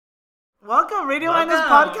Welcome, Radio Highness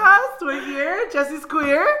Podcast. We're here. Jesse's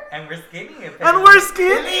queer. And we're skinny. And we're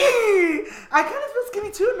skinny. I kind of feel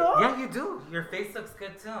skinny too, no? Yeah, you do. Your face looks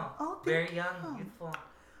good too. Oh, very young, youthful.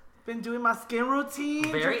 Been doing my skin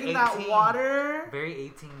routine, very drinking that water. Very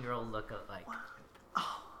 18-year-old look alike.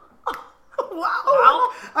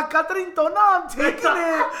 Wow. A Catrintona, I'm taking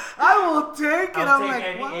it. I will take it. I'll I'm take like,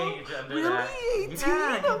 any wow. age under Really? that. 18?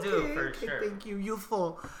 Yeah, you okay. do, for sure. Thank you.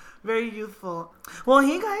 Youthful. Very youthful. Well,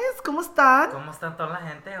 hey guys, ¿cómo están? ¿Cómo están toda la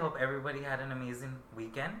gente? Hope everybody had an amazing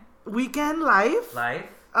weekend. Weekend life.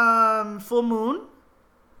 Full moon.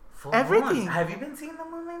 Full everything. Moon. Have you been seeing the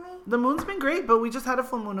moon lately? The moon's been great, but we just had a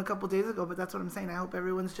full moon a couple days ago. But that's what I'm saying. I hope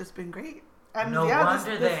everyone's just been great. And no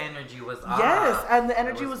wonder the energy was off. Yes, and the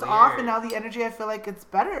energy was weird. off, and now the energy I feel like it's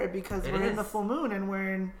better because we're in the full moon and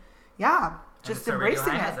we're in, just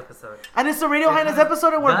embracing it. Episode. And it's the Radio Highness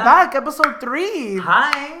episode, and we're back, episode 3.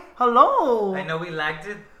 Hi. Hello. I know we lagged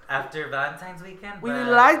it after Valentine's weekend. We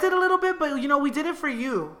lagged it a little bit, but we did it for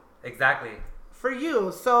you. Exactly. For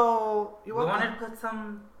you, so we wanted to put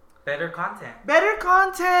some better content. Better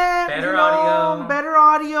content. Better audio. Better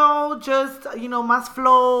audio. Just más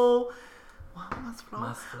flow.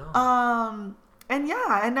 Más flow. And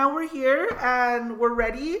now we're here and we're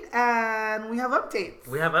ready and we have updates.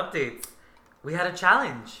 We had a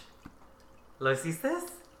challenge. ¿Lo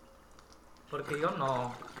hiciste? Porque yo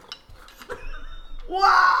no.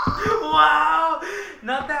 Wow!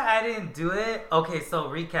 Not that I didn't do it. Okay, so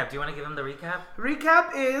recap. Do you want to give him the recap?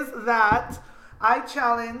 Recap is that I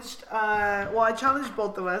challenged, I challenged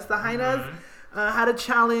both of us. The Hainas had a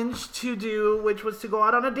challenge to do, which was to go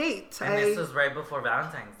out on a date. And this was right before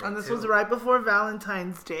Valentine's Day. And this was right before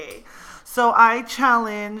Valentine's Day. So I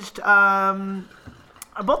challenged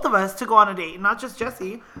both of us to go on a date. Not just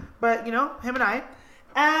Jesse, but, him and I.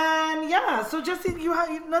 And so Jesse, you have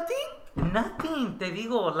nothing? Nothing. Te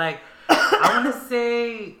digo, I want to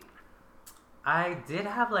say I did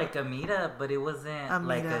have a meetup, but it wasn't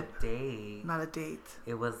a date. Not a date.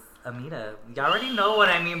 It was a meetup. You already know what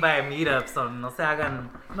I mean by a meetup, so no se hagan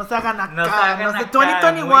acá.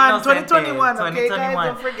 2021, okay, guys?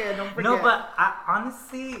 Don't forget. No, but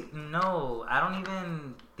honestly, no. I don't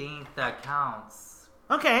even think that counts.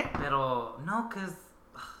 Okay. Pero, no, because...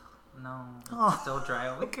 No, it's still dry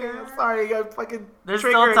over here. Okay, sorry, I fucking There's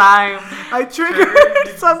triggered. still time. I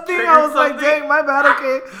triggered something. I was like, dang, my bad,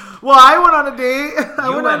 okay. Well, I went on a date.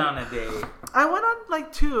 You went on a date. I went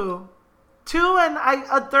on two. Two and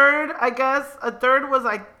a third, I guess. A third was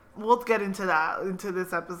we'll get into that, into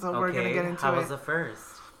this episode. Okay. We're going to get into it. How was the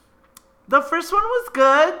first? The first one was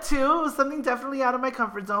good, too. It was something definitely out of my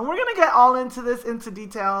comfort zone. We're going to get all into this, into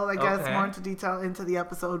detail, I guess, more into detail into the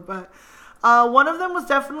episode, but... one of them was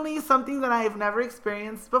definitely something that I've never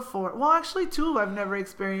experienced before. Well, actually, two I've never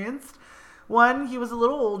experienced. One, he was a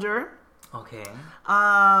little older. Okay.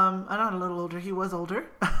 Not a little older. He was older.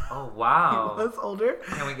 Oh, wow. He was older.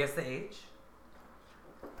 Can we guess the age?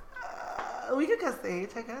 We could guess the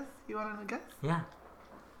age, I guess. You want to guess? Yeah.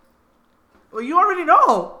 Well, you already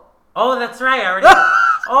know. Oh, that's right. I already.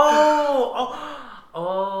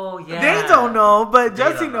 Oh, yeah. They don't know, but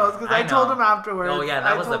Jesse knows because I told him afterwards. Oh, yeah,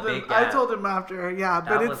 that was a big gap. I told him after, yeah.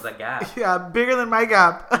 That but was a gap. Yeah, bigger than my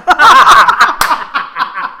gap. So,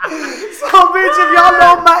 bitch,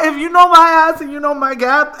 if you know my ass and you know my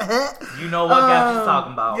gap, you know what gap she's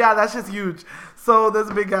talking about. Yeah, that's just huge. So, there's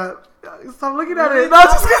a big gap. Stop looking at it. No,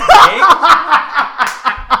 just kidding.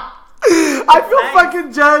 I feel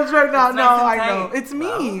fucking judged right now. No, I know. It's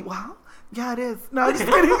me. Wow. Yeah, it is. No, just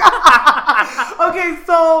kidding. Okay,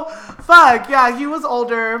 so, yeah, he was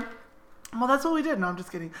older. Well, that's what we did. No, I'm just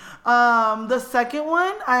kidding. The second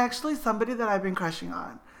one, somebody that I've been crushing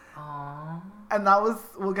on. Aww. And that was,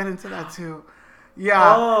 we'll get into that too.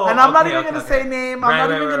 Yeah. Oh, and I'm not even going to say name. I'm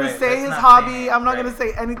not even going to say his hobby. I'm not going to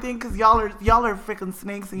say anything because y'all are freaking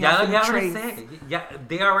snakes and y'all are trace. Yeah,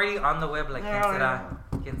 they already on the web like,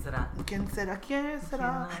 ¿Quién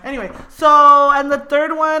será? Anyway, so, and the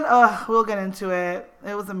third one, we'll get into it.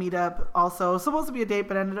 It was a meetup also. It was supposed to be a date,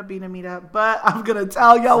 but ended up being a meetup. But I'm going to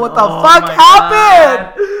tell y'all what the fuck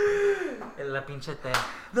happened.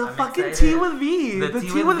 The I'm fucking excited. Tea with V. The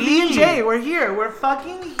tea with V and J. We're here. We're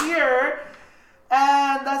fucking here.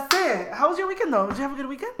 And that's it. How was your weekend, though? Did you have a good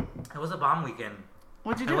weekend? It was a bomb weekend.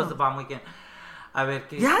 What'd you do? It was a bomb weekend. Yeah,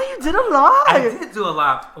 you did a lot. I did do a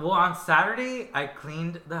lot. Well, on Saturday, I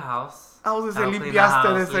cleaned the house. I was going to say, limpiaste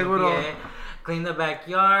de seguro. Cleaned the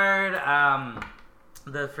backyard.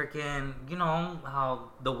 The freaking, how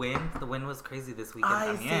the wind was crazy this weekend.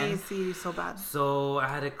 I see, so bad. So I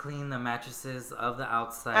had to clean the mattresses of the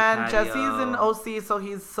outside and patio. Jesse's in OC, so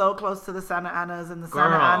he's so close to the Santa Anas, and the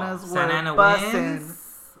Santa Anas were Santa Ana bussin'.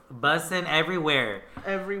 winds Bussin' everywhere.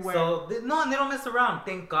 Everywhere. So, they don't mess around.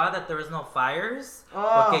 Thank God that there was no fires.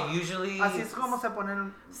 Oh. Porque usually... Así es como se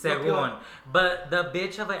ponen... Según. But the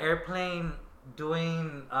bitch of an airplane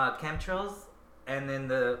doing chemtrails and then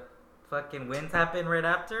the fucking winds happen right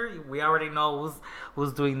after, we already know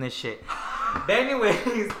who's doing this shit. But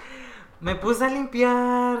anyways, me puse a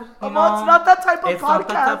limpiar. It's not that type of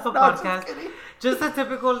podcast. Just a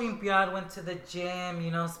typical limpiar. Went to the gym,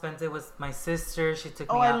 spent it with my sister. She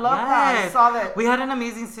took me out. I love that. I saw that. We had an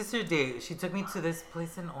amazing sister date. She took me to this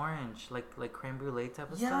place in Orange, like creme brulee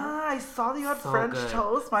type of stuff. Yeah, I saw that you had French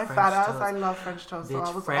toast. My fat ass, I love French toast.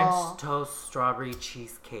 Bitch, so French toast strawberry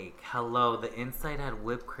cheesecake. Hello, the inside had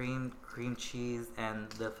whipped cream cheese, and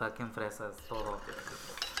the fucking fresas. Todo.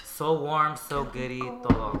 So warm, so goody.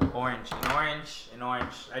 Todo. Orange.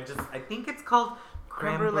 I think it's called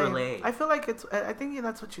creme brulee. I feel like I think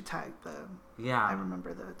that's what you tagged. Yeah. I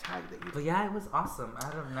remember the tag that you. But yeah, it was awesome. I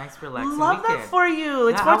had a nice, relaxing Love weekend. That for you.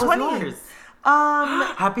 It's 420.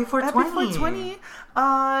 Happy 420.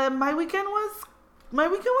 My weekend was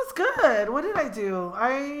good. What did I do?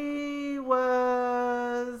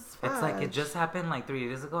 It's like it just happened like 3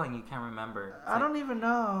 years ago and you can't remember. I don't even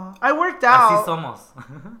know. I worked out. Así somos.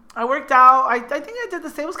 I worked out. I think I did the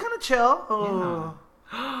same. It was kind of chill. Oh.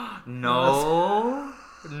 Yeah. No,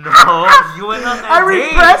 you went on that I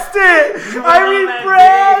repressed it.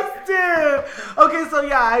 Okay, so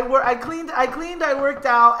yeah, I cleaned, I worked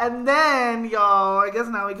out, and then, y'all, I guess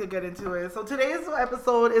now we could get into it. So today's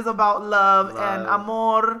episode is about love. And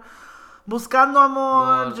amor, buscando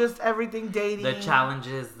amor, just everything dating. The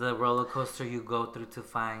challenges, the roller coaster you go through to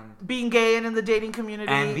find. Being gay and in the dating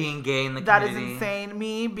community. And being gay in the community. That is insane.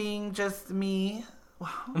 Me being just me.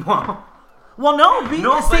 Wow. Well, no, being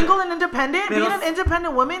single and independent, being an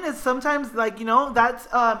independent woman is sometimes that's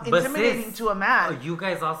intimidating to a man. You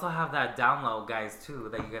guys also have that down low, guys, too,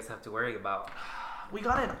 that you guys have to worry about. We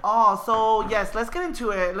got it all. So, yes, let's get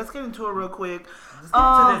into it. Real quick. Let's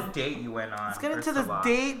get into this date you went on. Let's get into this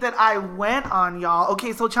date that I went on, y'all.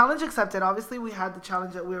 Okay, so challenge accepted. Obviously, we had the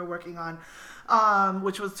challenge that we were working on.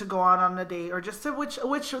 Which was to go on a date, or just to which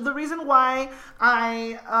the reason why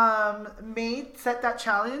I set that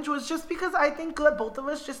challenge was just because I think that both of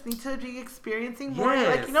us just need to be experiencing more,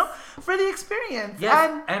 for the experience.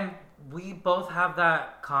 Yes, and we both have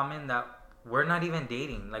that common that we're not even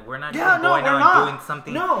dating, like we're not even going out and doing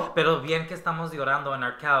something. No. Pero bien que estamos llorando on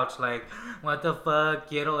our couch, like what the fuck,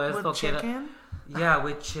 quiero esto, with chicken. Yeah,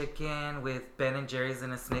 with chicken, with Ben and Jerry's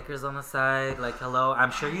and a Snickers on the side. Like, hello,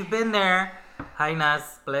 I'm sure you've been there. Hi,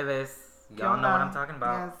 Nas, plebes. Y'all know what I'm talking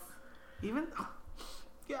about. Yes.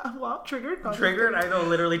 Triggered. Triggered? I know,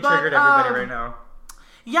 literally triggered everybody right now.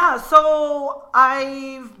 Yeah, so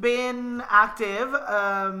I've been active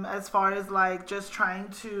as far as just trying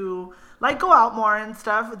to go out more and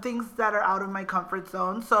stuff, things that are out of my comfort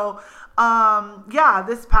zone. So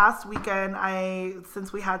this past weekend,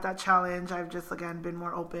 since we had that challenge, I've just again been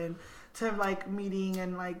more open to meeting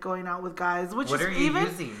and going out with guys, which what is are you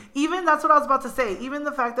using? Even that's what I was about to say. Even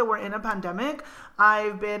the fact that we're in a pandemic,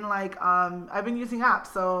 I've been I've been using apps.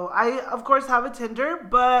 So I of course have a Tinder,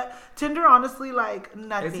 but Tinder honestly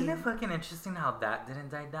nothing. Isn't it fucking interesting how that didn't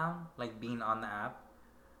die down? Being on the app.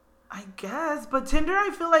 I guess, but Tinder,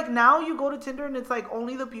 I feel now you go to Tinder and it's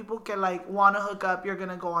only the people can want to hook up. You're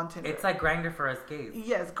gonna go on Tinder. It's like Grindr for us gays.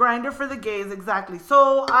 Yes, Grindr for the gays, exactly.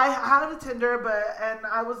 So I had a Tinder, and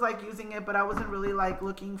I was using it, but I wasn't really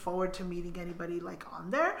looking forward to meeting anybody on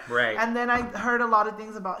there. Right. And then I heard a lot of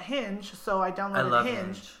things about Hinge, so I downloaded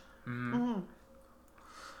Hinge. Mm-hmm. Mm-hmm.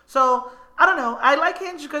 So I don't know. I like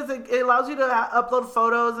Hinge because it allows you to upload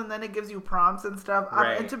photos and then it gives you prompts and stuff.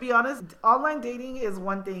 Right. And to be honest, online dating is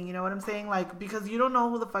one thing. You know what I'm saying? Because you don't know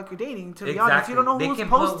who the fuck you're dating. To be honest, you don't know who's posting. They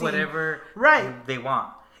can put whatever they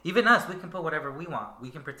want. Even us, we can put whatever we want. We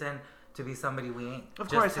can pretend to be somebody we ain't. Of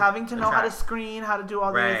course, having to know how to screen, how to do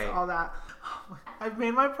all this, all that. I've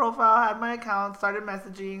made my profile, had my account, started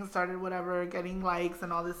messaging, started whatever, getting likes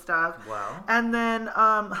and all this stuff. Wow. And then,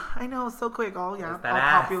 I know, so quick. Oh, yeah. All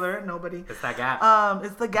popular. Nobody. It's that gap.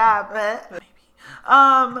 It's the gap. Maybe.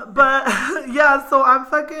 But, yeah, so I'm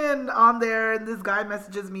fucking on there, and this guy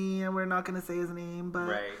messages me, and we're not going to say his name, but.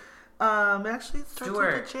 Right. Actually, it starts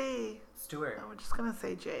with a J. Stuart. No, we're just going to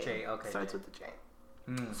say J. J, okay. Starts with a J.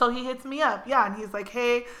 So he hits me up, and he's like,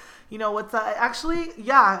 hey, what's up? Actually,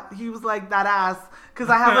 he was that ass, because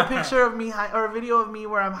I have a picture of me, or a video of me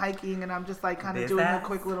where I'm hiking, and I'm just kind of doing a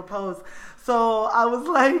quick little pose. So I was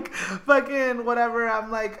fucking whatever.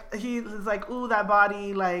 I'm he's like, ooh, that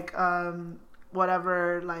body,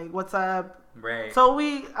 whatever, what's up? Right. So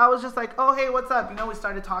I was just like, oh, hey, what's up? You know, we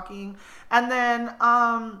started talking. And then,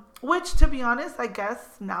 which to be honest, I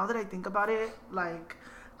guess now that I think about it, like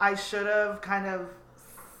I should have kind of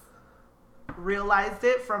realized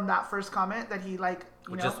it from that first comment that he like,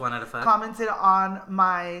 you know, just wanted to fuck? Commented on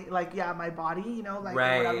my, like, yeah, my body, you know, like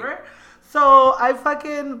whatever. So I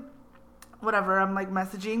fucking... whatever, I'm like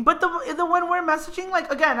messaging, but the when we're messaging,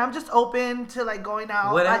 like again, I'm just open to like going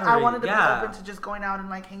out. Whatever, I wanted to be open to just going out and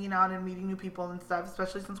like hanging out and meeting new people and stuff,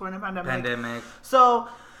 especially since we're in a pandemic. So,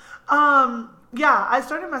 yeah, I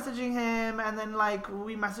started messaging him, and then like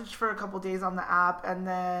we messaged for a couple days on the app, and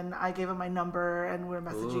then I gave him my number, and we were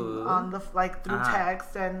messaging on the like through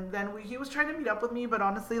text, and then he was trying to meet up with me, but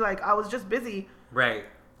honestly, like I was just busy. Right.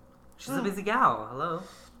 She's a busy gal. Hello.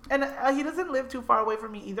 And he doesn't live too far away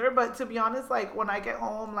from me either. But to be honest, like when I get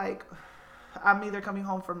home, like I'm either coming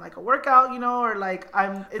home from like a workout, you know, or like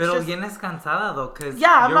I'm. It's Pero just, vienes cansada though, because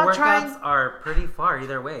yeah, your workouts are pretty far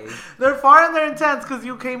either way. They're far and they're intense because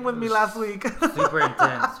you came with me last week. Super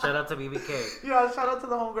intense. Shout out to BBK. Yeah, shout out to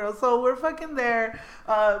the homegirl. So we're fucking there,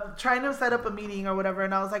 trying to set up a meeting or whatever.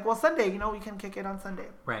 And I was like, well, Sunday, you know, we can kick it on Sunday.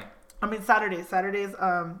 Right. I mean Saturday. Saturdays,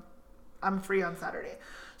 I'm free on Saturday.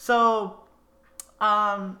 So.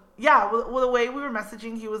 Yeah, well, the way we were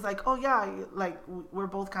messaging, he was like, oh yeah, like we're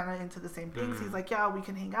both kind of into the same things. He's like, yeah, we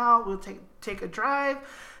can hang out. We'll take a drive,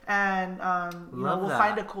 and you know, we'll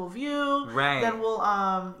find a cool view. Right. Then we'll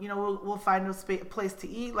you know, we'll find a place to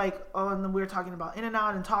eat. Like, and then we were talking about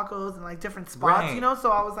In-N-Out and tacos and like different spots. Right. You know,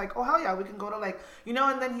 so I was like, oh hell yeah, we can go to like, you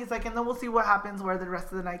know. And then he's like, and then we'll see what happens where the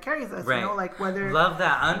rest of the night carries us. Right. You know, like whether love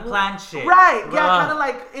that unplanned shit. Right. Yeah, kind of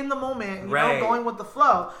like in the moment. You know, going with the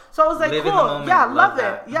flow. So I was like, cool. Yeah, love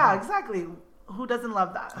it. Yeah, exactly. Who doesn't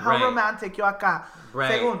love that? How romantic, yo acá.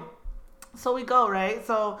 Right. Según. So we go, right?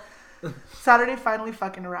 So Saturday finally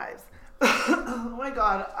fucking arrives. Oh my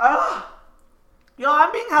god. Yo,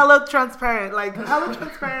 I'm being hella transparent. Like, hella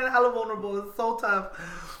transparent, hella vulnerable. It's so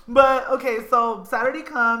tough. But, okay, so Saturday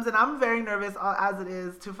comes, and I'm very nervous, as it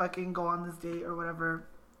is, to fucking go on this date or whatever.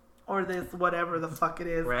 Or this, whatever the fuck it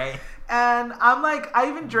is. Right. And I'm like, I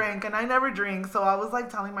even drank, and I never drink. So I was like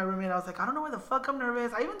telling my roommate, I was like, I don't know why the fuck I'm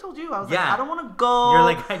nervous. I even told you, I was like, I don't want to go. You're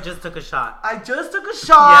like, I just took a shot. I just took a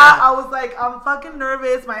shot. Yeah. I was like, I'm fucking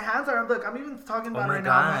nervous. My hands are, look, I'm even talking about it right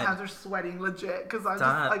now. My hands are sweating legit. Because I'm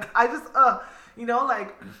just like, you know,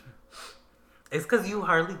 like. It's because you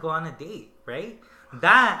hardly go on a date, right? And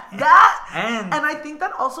I think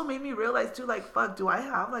that also made me realize too, like, fuck, do I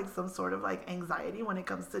have like some sort of like anxiety when it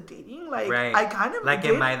comes to dating? Like, right. I kind of like,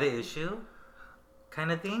 am I the issue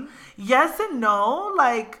kind of thing? Yes and no,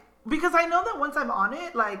 like, because I know that once I'm on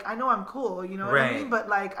it, like, I know I'm cool, you know what I mean? But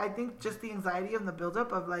like, I think just the anxiety and the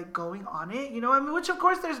buildup of like going on it, you know what I mean? Which of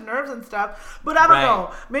course there's nerves and stuff, but I don't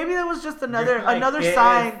know. Maybe there was just another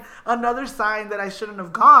sign that I shouldn't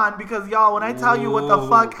have gone, because y'all, when I tell you what the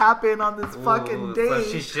fuck happened on this fucking date, so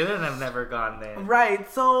she shouldn't have never gone then. Right.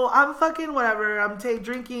 So I'm fucking whatever. I'm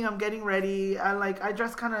drinking. I'm getting ready. I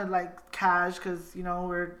dress kind of like cash because, you know,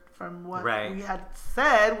 we're from what we had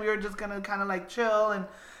said, we were just gonna kind of like chill and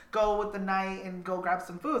go with the night and go grab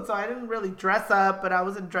some food. So I didn't really dress up, but I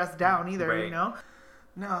wasn't dressed down either, you know?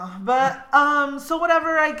 No. But, so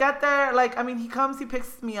whatever, I get there, like, I mean, he comes, he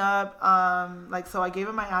picks me up, like, so I gave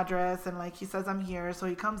him my address, and, like, he says I'm here, so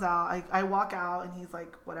he comes out, I walk out, and he's,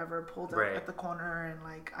 like, whatever, pulled up at the corner, and,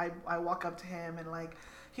 like, I walk up to him, and, like,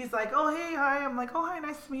 he's like, oh, hey, hi, I'm like, oh, hi,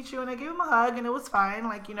 nice to meet you, and I gave him a hug, and it was fine,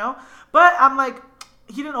 like, you know, but I'm like,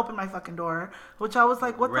 he didn't open my fucking door, which I was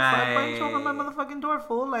like, what the fuck? Why didn't you open my motherfucking door,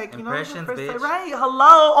 fool? Like, you know, the first bitch. Right,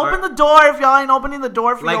 hello, open the door if y'all ain't opening the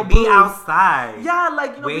door for your boo. Like, be outside. Yeah,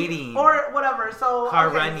 like, you know, waiting. Or whatever, so, car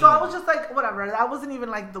running. So I was just like, whatever, that wasn't even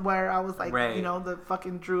like where I was like, you know, the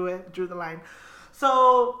fucking drew the line.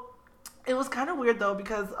 So, it was kind of weird though,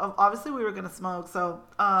 because obviously we were gonna smoke, so,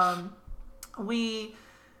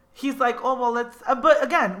 he's like, oh, well, let's... but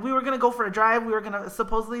again, we were going to go for a drive. We were going to...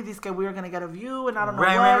 Supposedly, we were going to get a view, and I don't know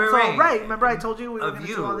what. Right. Remember, I told you we were going to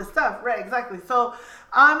do all this stuff. Right, exactly. So,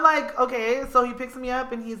 I'm like, okay. So, he picks me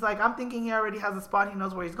up, and he's like, I'm thinking he already has a spot. He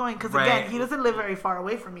knows where he's going. Because, again, he doesn't live very far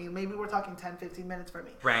away from me. Maybe we're talking 10, 15 minutes from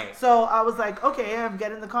me. Right. So, I was like, okay, I'm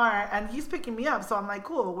getting in the car, and he's picking me up. So, I'm like,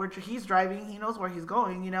 cool. He's driving. He knows where he's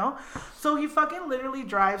going, you know? So, he fucking literally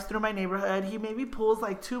drives through my neighborhood. He maybe pulls,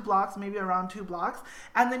 like, 2 blocks, maybe around 2 blocks.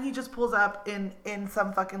 And then he just pulls up in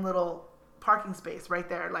some fucking little parking space right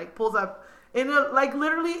there. Like, pulls up in a, like,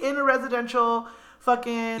 literally in a residential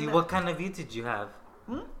fucking... What kind of view did you have?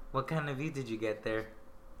 What kind of view did you get there?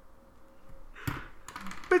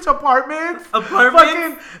 Bitch, bitch, apartments.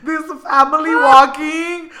 Fucking this family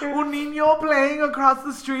walking, un niño playing across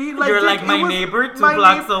the street. Like, you're like, my neighbor 2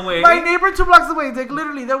 blocks away. My neighbor 2 blocks away. Like,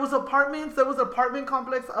 literally, there was apartments. There was an apartment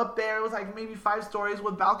complex up there. It was like maybe 5 stories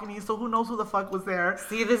with balconies. So who knows who the fuck was there?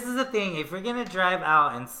 See, this is the thing. If you're gonna drive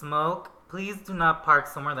out and smoke, please do not park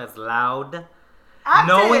somewhere that's loud.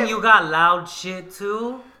 Knowing you got loud shit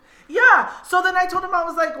too. Yeah. So then I told him, I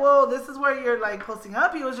was like, well, this is where you're like posting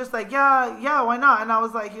up. He was just like, yeah, why not? And I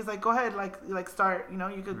was like, he's like, go ahead, like start, you know,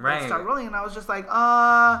 you could start rolling. And I was just like,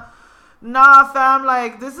 nah, fam,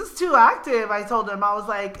 like, this is too active. I told him, I was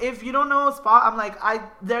like, if you don't know a spot, I'm like,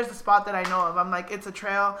 there's a spot that I know of. I'm like, it's a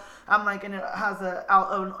trail. I'm like, and it has an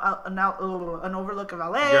overlook of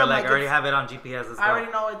LA. You're like, I already have it on GPS as well. I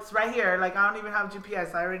already know it's right here. Like, I don't even have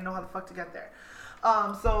GPS. I already know how the fuck to get there.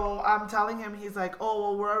 So I'm telling him, he's like, oh,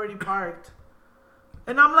 well, we're already parked.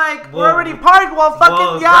 And I'm like, we're already parked. Well,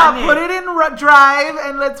 fucking, put it in drive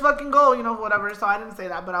and let's fucking go, you know, whatever. So I didn't say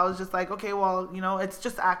that, but I was just like, okay, well, you know, it's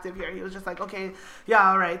just active here. He was just like, okay,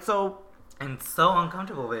 yeah, all right. So. And so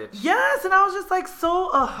uncomfortable, bitch. Yes. And I was just like,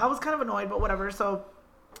 I was kind of annoyed, but whatever. So,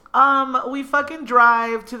 we fucking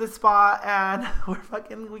drive to the spot and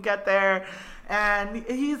we get there. And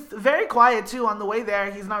he's very quiet, too, on the way there.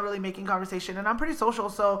 He's not really making conversation. And I'm pretty social.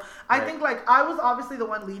 So I think, like, I was obviously the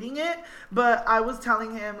one leading it. But I was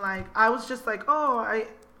telling him, like, I was just like, oh, I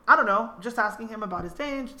don't know. Just asking him about his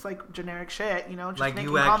day. And just, like, generic shit, you know. Just like,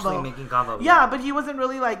 making you actually making combo. Yeah, but he wasn't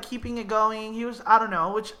really, like, keeping it going. He was, I don't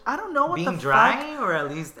know. Which, I don't know what being the fuck. Being dry or at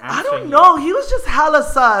least answering I don't know. He was just hella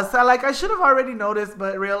sus. I should have already noticed,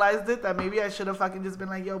 but realized it. That maybe I should have fucking just been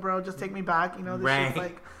like, yo, bro, just take me back. You know, this shit's,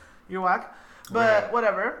 like, you're whack. But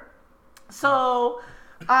whatever. So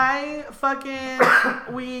I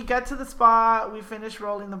we get to the spot. We finish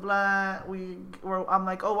rolling the blunt. I'm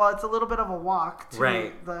like, oh, well, it's a little bit of a walk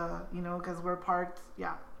to the, you know, because we're parked,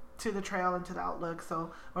 to the trail and to the outlook,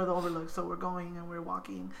 or the overlook. So we're going and we're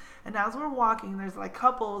walking. And as we're walking, there's like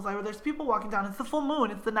couples, like there's people walking down. It's the full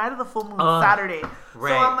moon. It's the night of the full moon, Saturday.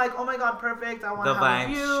 Right. So I'm like, oh my God, perfect. I want to have a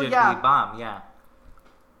view. The vibes should be bomb,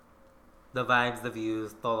 The vibes, the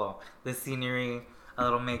views, todo. The scenery, a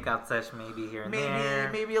little makeout session maybe here and there.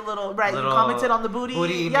 Maybe a little, right, you commented on the booty.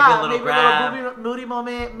 Maybe a little booty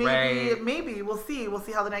moment. Maybe. We'll see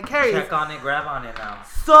how the night carries. Check on it, grab on it now.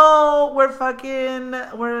 So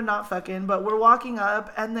we're not fucking, but we're walking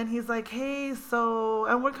up and then he's like, hey, so,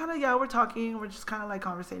 and we're kind of, we're talking. We're just kind of like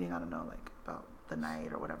conversating, I don't know, like about the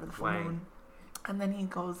night or whatever, the full moon. And then he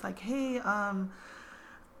goes like, hey,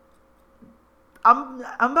 I'm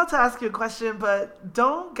about to ask you a question, but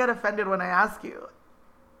don't get offended when I ask you.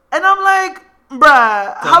 And I'm like,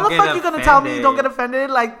 bruh, how the fuck are you going to tell me don't get offended?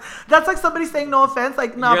 Like, that's like somebody saying no offense.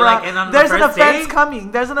 Like, nah, bruh, there's an offense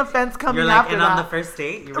coming. There's an offense coming after that. You're like, on the first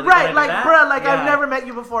date? You really right, like, bruh, like, I've never met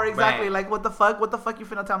you before. Exactly. Right. Like, what the fuck? What the fuck you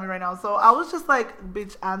finna tell me right now? So I was just like,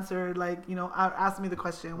 bitch, answer. Like, you know, ask me the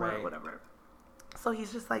question, whatever. So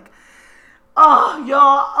he's just like, oh,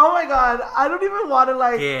 y'all, oh my God. I don't even want to,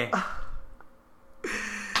 like...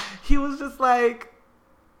 He was just like,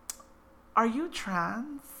 are you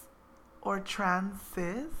trans or trans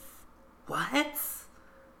cis? What?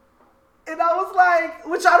 And I was like,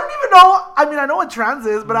 which I don't even know. I mean, I know what trans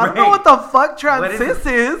is, but I don't know what the fuck trans cis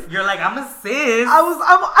is. You're like, I'm a cis. I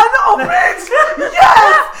know, bitch.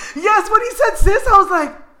 Yes. When he said cis, I was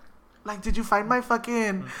like, did you find my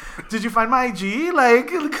IG? Like,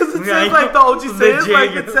 because it says, like, the OG sis, like,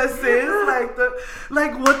 it says sis,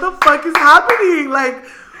 like, what the fuck is happening? Like,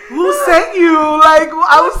 who sent you? Like,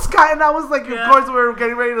 I was like, of course, we were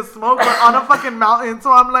getting ready to smoke, but on a fucking mountain,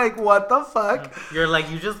 so I'm like, what the fuck? You're like,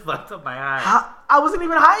 you just fucked up my eye. I wasn't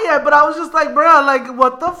even high yet, but I was just like, bro, like,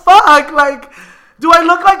 what the fuck? Like, do I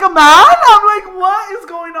look like a man? I'm like, what is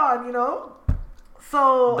going on, you know?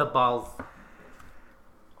 So... The balls...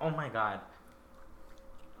 Oh my God.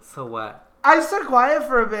 So what? I stood quiet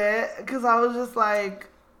for a bit because I was just like,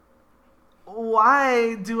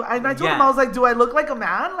 why do I? And I told him, I was like, do I look like a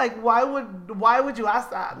man? Like, why would you ask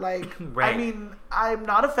that? Like, I mean, I'm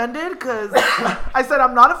not offended because I said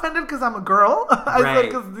I'm not offended because I'm a girl. I said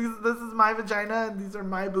because this is my vagina and these are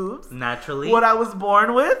my boobs. Naturally, what I was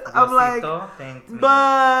born with. I'm like,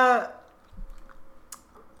 but.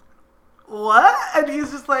 What? And he's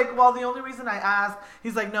just like, well, the only reason I asked,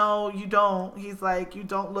 he's like, no, you don't. He's like, you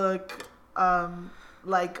don't look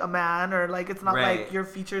like a man, or like it's not like your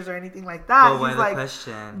features or anything like that. He's like,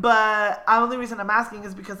 question. But the only reason I'm asking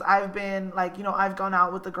is because I've been like, you know, I've gone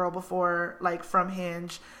out with a girl before, like from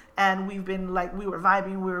Hinge, and we've been like, we were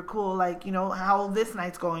vibing, we were cool, like, you know, how this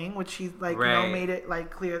night's going, which he's like, you know, made it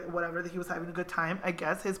like clear, whatever, that he was having a good time, I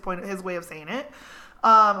guess, his way of saying it.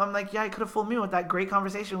 I'm like, yeah, he could have fooled me with that great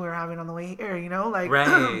conversation we were having on the way here, you know? Like,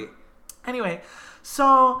 right. Anyway,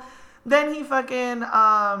 so then he fucking,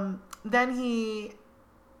 then he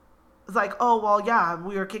was like, oh, well, yeah,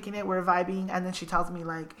 we were kicking it, we're vibing. And then she tells me,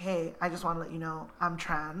 like, hey, I just want to let you know I'm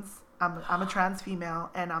trans. I'm a trans female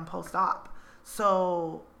and I'm post-op.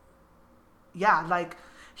 So, yeah, like,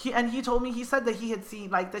 he told me, he said that he had seen,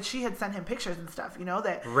 like, that she had sent him pictures and stuff, you know,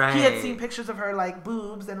 that he had seen pictures of her, like,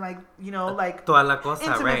 boobs and, like, you know, like, toda la cosa,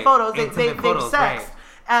 intimate photos. They photos, sexed. Right.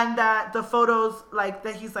 And that the photos, like,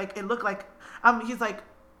 that he's like, it looked like, he's like,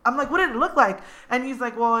 I'm like, what did it look like? And he's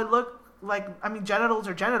like, well, it looked like, I mean, genitals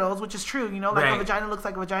are genitals, which is true, you know, like, a vagina looks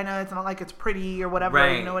like a vagina. It's not like it's pretty or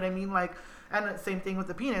whatever, you know what I mean? Like, and the same thing with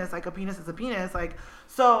the penis, like, a penis is a penis, like,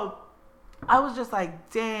 so I was just like,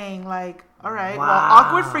 dang, like, all right, well,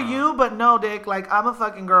 awkward for you, but no, dick, like, I'm a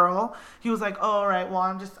fucking girl. He was like, oh, all right, well,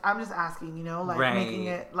 I'm just asking, you know, like, making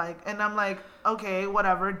it, like, and I'm like, okay,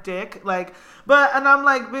 whatever, dick, like, and I'm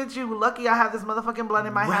like, bitch, you lucky I have this motherfucking blunt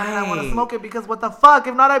in my hand and I want to smoke it, because what the fuck,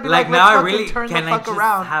 if not, I'd be like let's fucking really, turn the fuck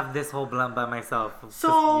around. Have this whole blunt by myself.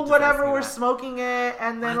 So, whatever, we're smoking it,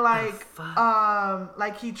 and then, like,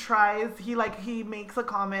 he makes a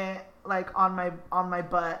comment, like, on my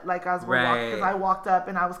butt, like, as we're walking, because I walked up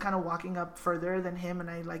and I was kind of walking up further than him, and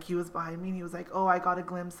I, like, he was behind me and he was like, oh, I got a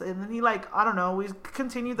glimpse, and then he, like, I don't know, we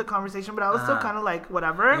continued the conversation, but I was still kind of like,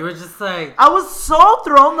 whatever. You were just like, I was so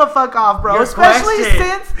thrown the fuck off, bro, especially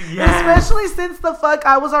since the fuck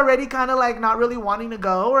I was already kind of like not really wanting to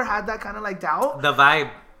go, or had that kind of like doubt, the vibe.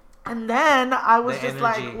 And then I was just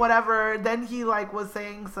energy. Like, whatever. Then he, like, was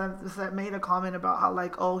saying made a comment about how,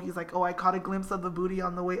 like, he's like, I caught a glimpse of the booty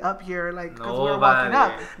on the way up here, like, because we were walking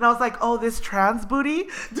up. And I was like, this trans booty?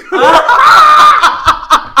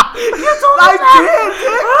 You told me did,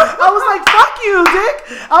 Dick. I was like, fuck you, Dick.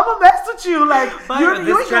 I'm gonna mess with you. Like, you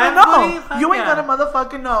ain't gonna know. You ain't gonna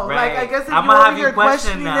motherfucking know. Right. Like, I guess if you're over here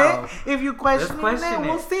questioning it,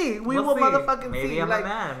 we'll see. We will motherfucking see. Maybe I'm like, a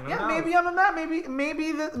man. Yeah, maybe I'm a man.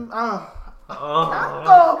 Maybe this. Because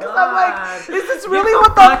I'm like, is this really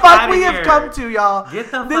what the fuck we have come to, y'all? This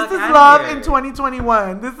is love in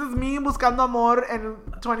 2021. This is me buscando amor in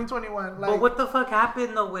 2021. Like, but what the fuck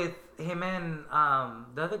happened though with him and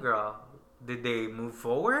the other girl? Did they move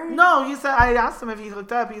forward? No, he said, I asked him if he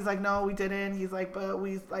hooked up. He's like, no, we didn't. He's like, but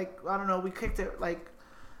we, like, I don't know, we kicked it. Like,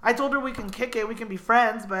 I told her we can kick it, we can be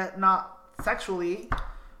friends, but not sexually.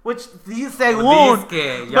 Which these según,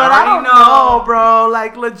 but I don't know, bro.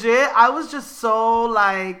 Like, legit, I was just so,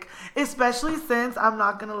 like, especially since, I'm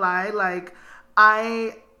not gonna lie, like,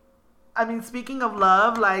 I mean, speaking of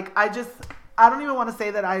love, like, I don't even want to say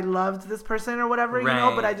that I loved this person or whatever, you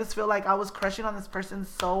know, but I just feel like I was crushing on this person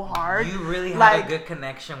so hard. You really had a good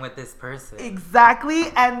connection with this person.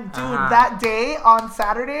 Exactly. And dude, that day on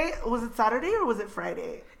Saturday, was it Saturday or was it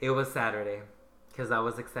Friday? It was Saturday. Because I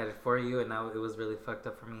was excited for you, and now it was really fucked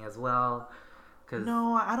up for me as well.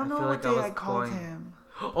 No, I don't know what day I called him.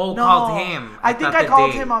 Oh, no, called him. I think I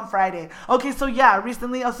called him on Friday. Okay, so yeah,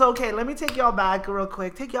 recently. So, okay, let me take y'all back real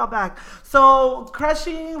quick. So,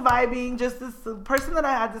 crushing, vibing, just this person that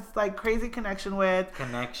I had this, like, crazy connection with.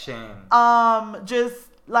 Just,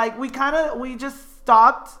 like, we just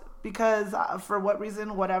stopped because for what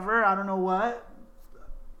reason, whatever. I don't know what.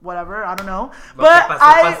 Whatever, I don't know. But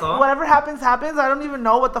whatever happens. I don't even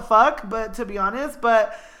know what the fuck, but to be honest.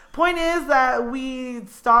 But point is that we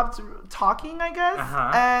stopped talking, I guess.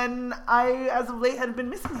 And I, as of late, had been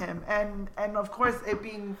missing him. And of course, it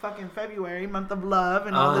being fucking February, month of love,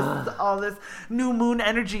 and all this new moon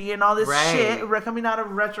energy and all this shit coming out of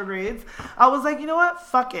retrogrades. I was like, you know what?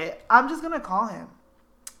 Fuck it. I'm just going to call him.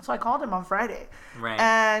 So I called him on Friday,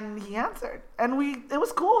 and he answered, and it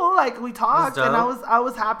was cool. Like, we talked, and I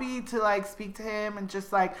was happy to, like, speak to him, and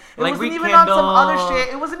just, like, it wasn't even on some other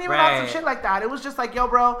shit. It wasn't even on some shit like that. It was just like, yo,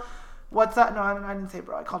 bro, what's up? No, I didn't say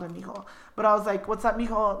bro. I called him mijo. But I was like, what's up,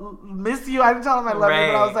 mijo? Miss you. I didn't tell him I love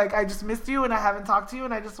you, but I was like, I just missed you, and I haven't talked to you,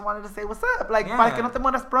 and I just wanted to say what's up. Like, para que no te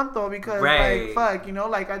mueras pronto, because, like, fuck, you know,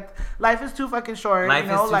 like, life is too fucking short, you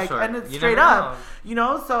know, like, short. And it's straight up, you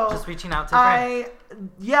know, so. Just reaching out to friends.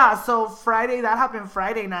 Yeah, so Friday, that happened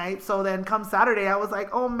Friday night, so then come Saturday, I was like,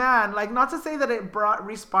 oh, man, like, not to say that it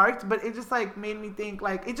re-sparked, but it just, like, made me think,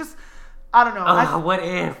 like, it just, I don't know. What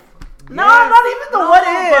if? No, not even what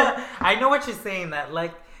if. I know what you're saying, that,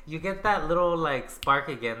 like, you get that little, like, spark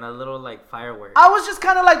again, that little, like, firework. I was just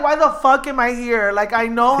kind of like, why the fuck am I here? Like, I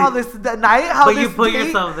know how this night, but you put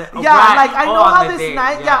yourself there. Yeah, like, I know how this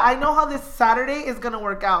night, I know how this Saturday is going to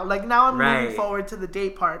work out. Like, now I'm moving forward to the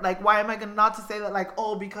date part. Like, why am I going to, not to say that, like,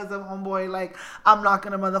 because of homeboy, like, I'm not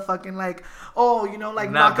going to motherfucking, like, you know, like,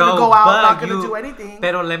 not going to go out, not going to do anything.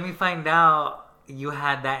 Pero let me find out. you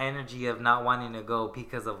had that energy of not wanting to go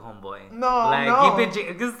because of homeboy. No, like,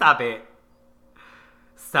 no. Stop it.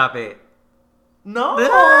 Stop it. No.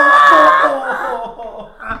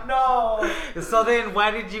 No. So then,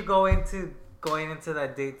 why did you going into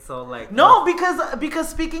that date so like? No, because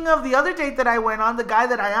speaking of the other date that I went on, the guy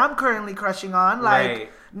that I am currently crushing on, like, right.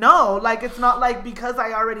 No, like it's not like because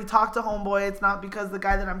I already talked to homeboy. It's not because the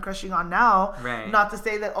guy that I'm crushing on now. Right. Not to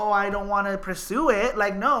say that I don't want to pursue it.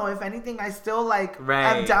 Like no, if anything, I still like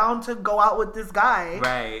am down to go out with this guy.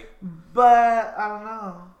 Right. But I don't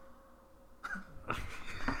know.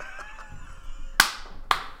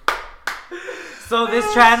 So this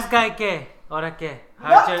trans guy, ¿qué? Ahora qué?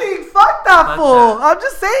 Nothing. Fuck that fool. I'm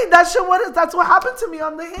just saying that's what happened to me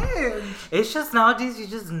on the Hinge. It's just nowadays you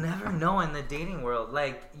just never know in the dating world.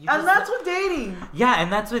 Like that's with dating. Yeah,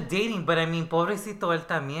 and that's with dating. But I mean, pobrecito él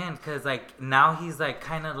también, because like now he's like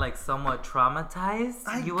kind of like somewhat traumatized.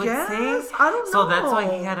 I would guess? say. I don't know. So that's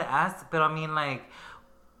why he had to ask. But I mean, like,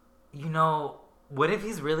 you know, what if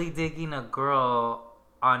he's really digging a girl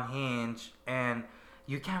on Hinge and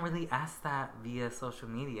you can't really ask that via social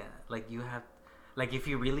media. Like you have, like if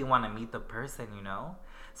you really want to meet the person, you know.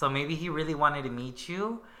 So maybe he really wanted to meet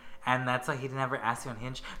you, and that's why he never asked you on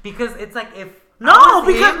Hinge. Because it's like if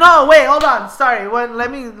wait, hold on. Sorry,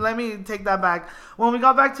 let me take that back. When we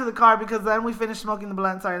got back to the car, because then we finished smoking the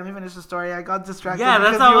blunt. Sorry, let me finish the story. I got distracted. Yeah,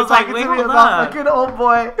 that's how I was like, wait, hold on. Fucking old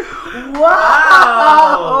boy.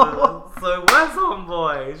 Wow. So it was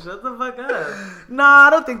homeboy. Shut the fuck up. No,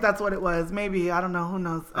 I don't think that's what it was. Maybe, I don't know. Who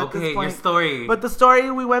knows? At this point. Your story. But the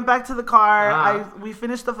story, we went back to the car. We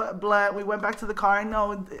finished the blunt. We went back to the car. And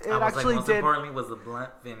no, it actually most did. Importantly, was the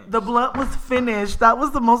blunt finished. The blunt was finished. That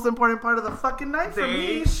was the most important part of the fucking night for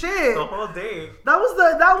me. Shit. The whole day. That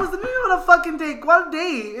was the name of the fucking day. What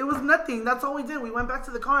day? It was nothing. That's all we did. We went back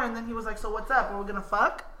to the car, and then he was like, "So what's up? Are we gonna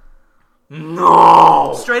fuck?"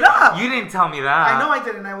 No. Straight up. You didn't tell me that. I know I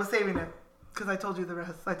didn't. I was saving it. Because I told you the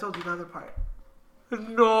rest. I told you the other part.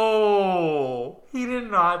 No. He did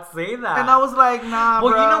not say that. And I was like, nah,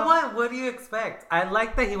 well, bro. You know what? What do you expect? I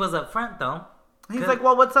like that he was up front, though. He's like,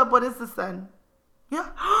 well, what's up? What is this then? Yeah.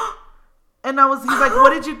 And he's like, what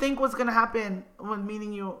did you think was going to happen when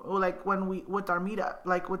meeting you, like, with our meetup?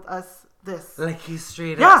 Like, with us, this. Like, he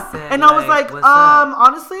straight up said, and I was like,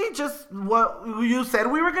 honestly, just what you said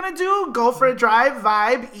we were going to do. Go for a drive,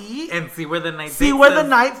 vibe, eat. And see where the night takes us. The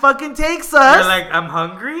night fucking takes us. You're like, I'm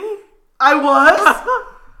hungry? I was.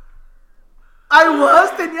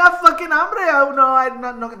 Tenía fucking hambre. No,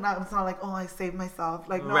 it's not like, oh, I saved myself.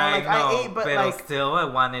 Like, no, right, like, I ate, but like. still, I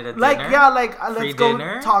wanted a dinner. Like, yeah, like, let's go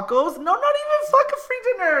dinner? Tacos. No, not even fucking free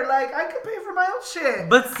dinner. Like, I could pay for my own shit.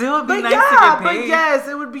 But still, it'd be nice to get paid. But yes,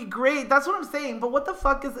 it would be great. That's what I'm saying. But what the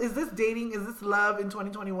fuck is this dating? Is this love in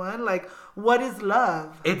 2021? Like, what is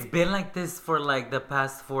love? It's been like this for like the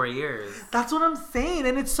past 4 years. That's what I'm saying.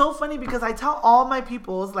 And it's so funny because I tell all my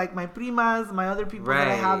peoples, like my primas, my other people that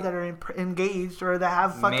I have that are engaged or that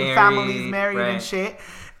have fucking families married and shit.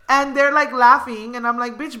 And they're like laughing, and I'm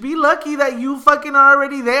like, bitch, be lucky that you fucking are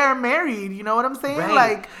already there married. You know what I'm saying? Right.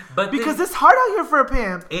 Like, but because it's hard out here for a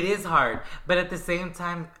pimp. It is hard. But at the same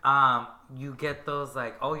time, you get those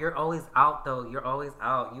like, oh, you're always out though. You're always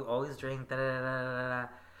out. You always drink. Da, da, da, da, da.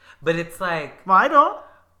 But it's like, well, I don't.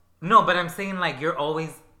 No, but I'm saying like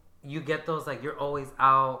you get those like you're always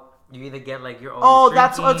out. You either get like you're always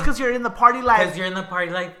drinking. It's because you're in the party life. Because you're in the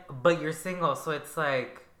party life, but you're single, so it's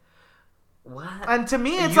like. What? And to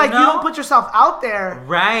me, it's you don't put yourself out there.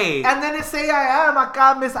 Right. And then say I am, I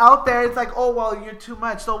got miss out there. It's like, oh, well, you're too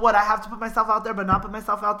much. So what? I have to put myself out there, but not put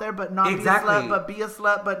myself out there, but not be a slut, but be a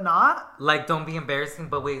slut, but not? Like, don't be embarrassing,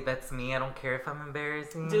 but wait, that's me. I don't care if I'm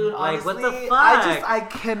embarrassing. Dude, like, honestly, what the fuck? I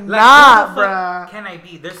cannot, bruh. Can I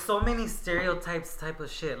be? There's so many stereotypes type of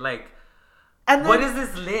shit. Like, and then, what is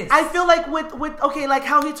this list? I feel like with okay, like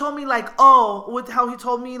how he told me the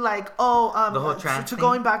whole trans thing?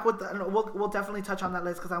 Going back with we'll definitely touch on that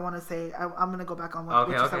list because I want to say I'm gonna go back on what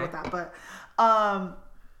you said with that,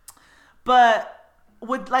 but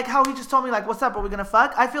with like how he just told me like, what's up, are we gonna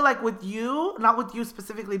fuck? I feel like with you, not with you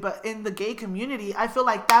specifically, but in the gay community, I feel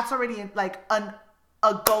like that's already like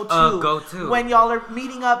a go-to when y'all are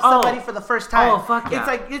meeting up somebody for the first time. Oh, fuck yeah. It's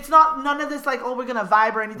like, it's not none of this like, oh, we're gonna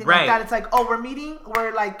vibe or anything like that. It's like, oh, we're meeting,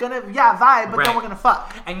 we're like gonna, vibe, but then we're gonna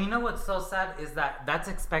fuck. And you know what's so sad is that that's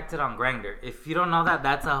expected on Grindr. If you don't know that,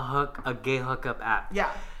 that's a gay hookup app. Yeah.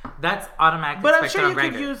 That's automatically expected on Grindr. But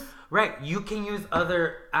I'm sure you could use... Right, you can use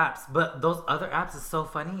other apps, but those other apps is so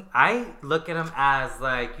funny. I look at them as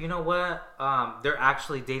like, you know what? They're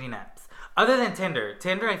actually dating apps. Other than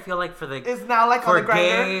Tinder, I feel like for the it's now like on the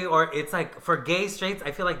grinder. Gay or it's like for gay straights,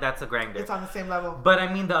 I feel like that's a grinder. It's on the same level. But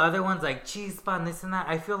I mean the other ones like Chispa and this and that,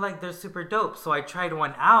 I feel like they're super dope. So I tried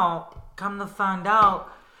one out. Come to find out,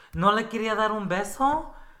 no le quería dar un beso,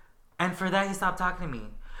 and for that he stopped talking to me.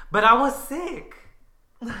 But I was sick,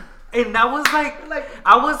 and that was like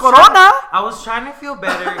I was Corona. I was trying to feel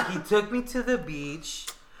better. He took me to the beach.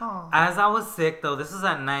 As I was sick though, this was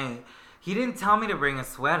at night. He didn't tell me to bring a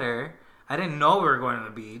sweater. I didn't know we were going to the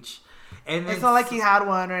beach. And it's not like he had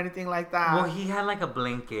one or anything like that. Well, he had like a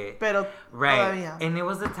blanket. Pero, right. Todavía. And it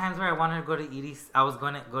was the times where I wanted to go to EDC. I was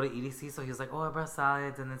going to go to EDC. So he was like, oh, I brought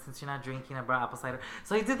salads. And then since you're not drinking, I brought apple cider.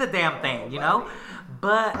 So he did the damn thing, you know?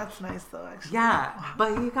 But. That's nice though, actually. Yeah.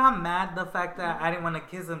 But he got mad the fact that I didn't want to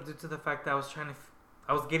kiss him due to the fact that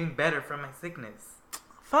I was getting better from my sickness.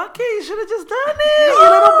 Fuck it, you should have just done it, you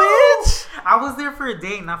little bitch. I was there for a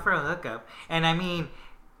date, not for a hookup. And I mean,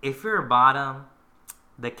 if you're a bottom,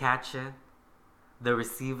 the catcher, the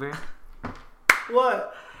receiver.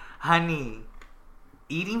 What? Honey,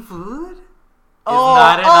 eating food is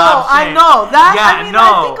not an option. I know. That, yeah, I mean,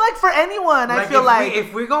 I think like for anyone, I feel like.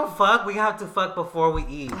 If we're going to fuck, we have to fuck before we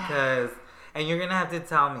eat. And you're going to have to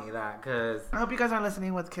tell me that. Cause I hope you guys aren't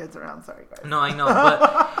listening with kids around. Sorry, guys. No, I know.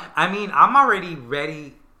 But, I mean, I'm already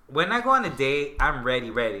ready. When I go on a date, I'm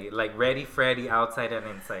ready. Like, ready, Freddy, outside and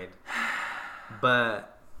inside.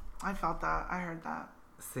 But. I felt that. I heard that.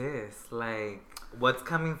 Sis, like, what's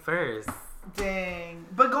coming first? Dang.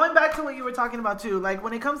 But going back to what you were talking about, too. Like,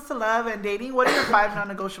 when it comes to love and dating, what are your 5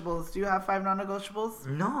 non-negotiables? Do you have 5 non-negotiables?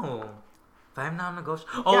 No. 5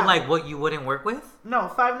 non-negotiables? Oh, yeah. Like what you wouldn't work with? No,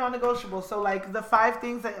 5 non-negotiables. So, like, the 5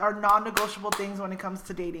 things that are non-negotiable things when it comes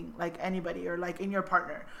to dating. Like, anybody or, like, in your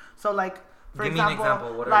partner. So, like... Give me an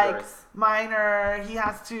example. What are like yours? Mine are he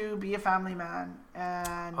has to be a family man,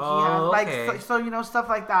 and he has like so you know, stuff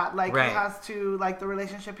like that. Like right. He has to like the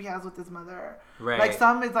relationship he has with his mother. Right. Like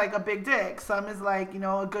some is like a big dick, some is like, you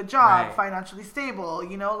know, a good job, right. Financially stable.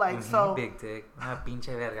 You know, like so. Big dick. Pinche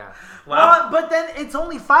verga. Wow. Well, but then it's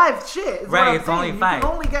only 5 shit. Right. It's only 5. You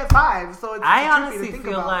can only get 5. So it's I honestly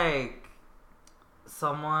feel like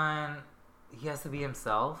someone he has to be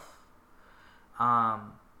himself.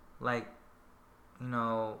 Like. You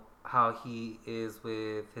know, how he is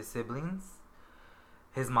with his siblings,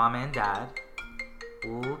 his mom and dad.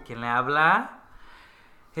 ¿Quién le habla?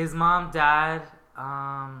 His mom, dad,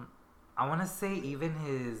 I want to say even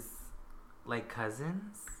his, like,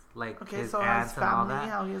 cousins, like his aunts and all that.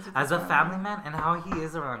 How he is as a family man and how he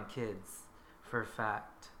is around kids, for a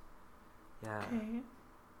fact. Yeah. Okay.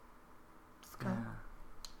 Yeah.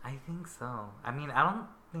 I think so. I mean, I don't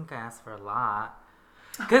think I asked for a lot.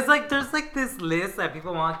 Because, like, there's, like, this list that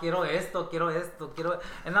people want, quiero esto,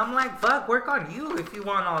 and I'm like, fuck, work on you if you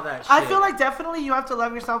want all that shit. I feel like definitely you have to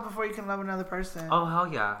love yourself before you can love another person. Oh,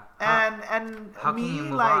 hell yeah. And how me, can you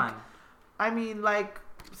move like, on? I mean, like,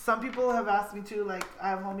 some people have asked me, too, like, I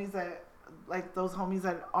have homies that, like, those homies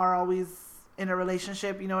that are always in a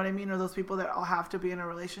relationship, you know what I mean? Or those people that all have to be in a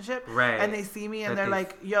relationship. Right. And they see me and they're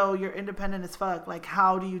like, yo, you're independent as fuck. Like,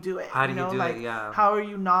 how do you do it? How do you do like, it? Yeah. How are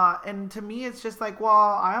you not? And to me, it's just like, well,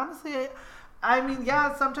 I honestly, I mean,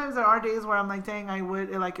 yeah, sometimes there are days where I'm like, dang,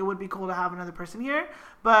 it would be cool to have another person here.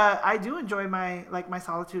 But I do enjoy my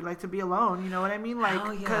solitude, like to be alone. You know what I mean? Like,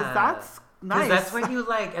 because that's nice. Because that's when you,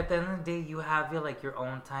 like, at the end of the day, you have your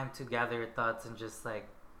own time to gather your thoughts and just, like,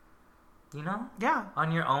 you know? Yeah.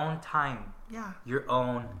 On your own time. Yeah. Your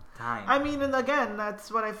own time. I mean, and again,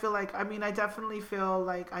 that's what I feel like. I mean, I definitely feel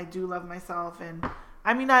like I do love myself. And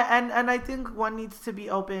I mean, I think one needs to be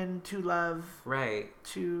open to love. Right.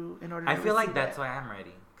 In order to I feel like that's why I'm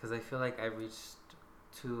ready. Because I feel like I reached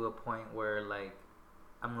to a point where, like,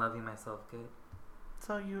 I'm loving myself good.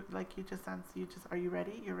 So are you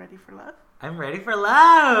ready? You're ready for love? I'm ready for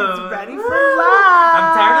love. It's ready for love.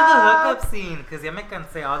 I'm tired of the hookup scene because ya me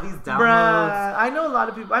cansé all these downloads. Bruh, I know a lot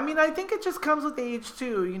of people. I mean, I think it just comes with age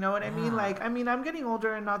too. You know what I mean? Like, I mean, I'm getting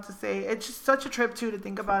older, and not to say it's just such a trip too to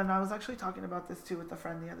think about. And I was actually talking about this too with a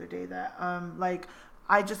friend the other day that like.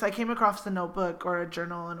 I came across a notebook or a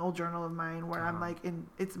journal, an old journal of mine where I'm like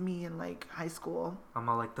it's me in like high school. I'm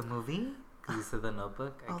all like the movie. Because you said The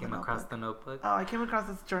Notebook. I came across The Notebook. Oh, I came across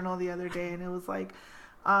this journal the other day, and it was like,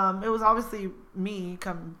 it was obviously me,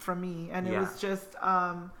 come from me, and it was just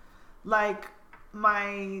like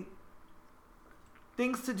my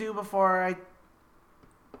things to do before I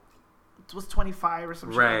was 25 or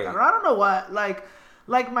something like that. Or I don't know what, like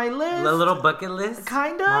my list, the little bucket list,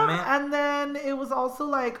 kind of. Moment. And then it was also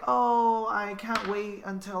like, oh, I can't wait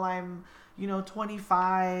until I'm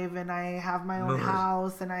 25 and I have my own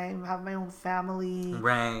house and I have my own family.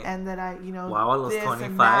 Right. And that I, wow, I was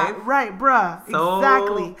 25. Right, bruh. So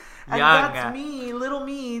exactly. And young. that's me, little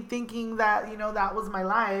me, thinking that, that was my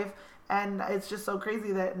life. And it's just so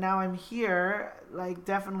crazy that now I'm here, like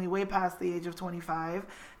definitely way past the age of 25.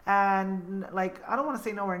 And like, I don't want to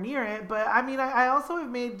say nowhere near it, but I mean, I also have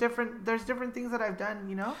made there's different things that I've done,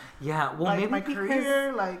 Yeah, well, like maybe my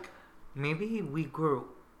career, like. Maybe we grew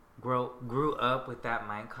up with that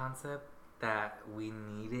mind concept that we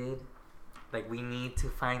needed, like we need to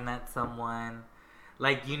find that someone,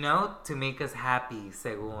 like, to make us happy,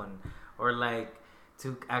 según, or like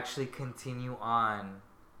to actually continue on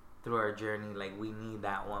through our journey. Like we need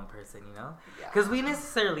that one person, because we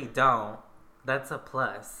necessarily don't. That's a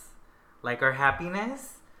plus. Like our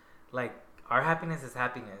happiness, is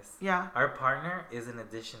happiness. Yeah. Our partner is an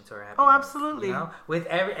addition to our happiness. Oh, absolutely. With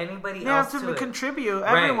anybody else to contribute.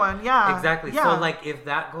 Everyone. Right. Yeah. Exactly. Yeah. So like if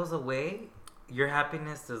that goes away, your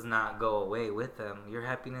happiness does not go away with them. Your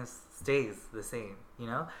happiness stays the same.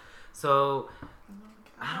 So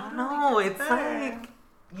I don't know. It's like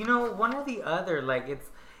one or the other. Like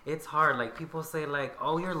it's hard. Like people say like,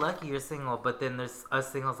 oh, you're lucky you're single, but then there's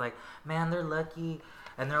us singles like, man, they're lucky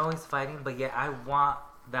and they're always fighting, but yet I want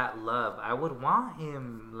that love. I would want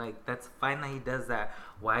him. Like that's fine that he does that.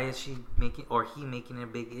 Why is he making a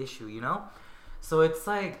big issue? So it's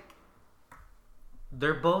like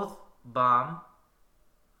they're both bomb,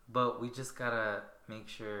 but we just gotta make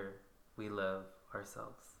sure we love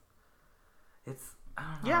ourselves. It's I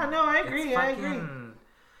don't know. Yeah, no, I agree. I agree.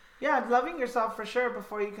 Yeah, loving yourself for sure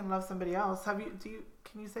before you can love somebody else. Can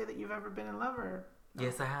you say that you've ever been in love or? No?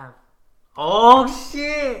 Yes, I have. Oh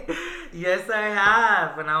shit! Yes, I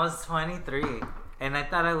have. When I was 23, and I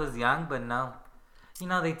thought I was young, but no.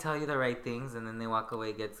 They tell you the right things, and then they walk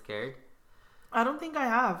away, get scared. I don't think I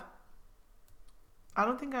have. I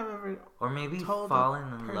don't think I've ever. Or maybe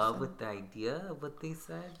fallen in love with the idea of what they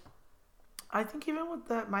said. I think even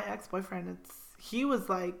with my ex-boyfriend, he was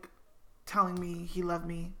like telling me he loved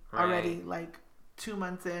me already, like 2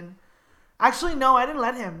 months in. Actually, no, I didn't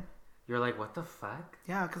let him. You're like, what the fuck?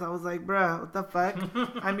 Yeah, because I was like, bruh, what the fuck?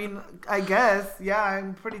 I mean, I guess, yeah,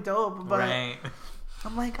 I'm pretty dope, but right.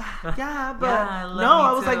 I'm like, yeah, but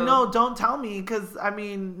I was like, no, don't tell me, because I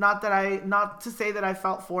mean, not to say that I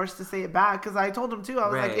felt forced to say it back, because I told him too. I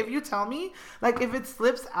was like, if you tell me, like, if it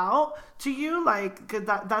slips out to you, like, cause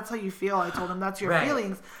that's how you feel. I told him that's your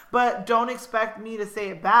feelings, but don't expect me to say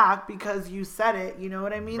it back because you said it. You know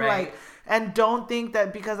what I mean? Right. Like, and don't think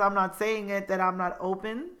that because I'm not saying it that I'm not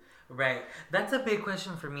open. Right. That's a big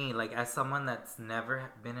question for me. Like, as someone that's never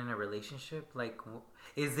been in a relationship, like,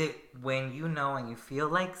 is it when you know and you feel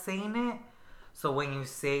like saying it? So when you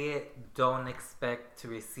say it, don't expect to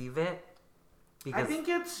receive it? Because I think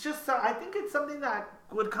it's something that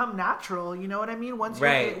would come natural. You know what I mean? Once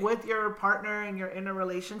you're with your partner and you're in a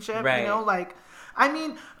relationship, like, I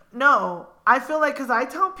mean, no, I feel like, because I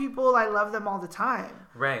tell people I love them all the time.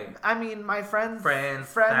 Right. I mean, my friends,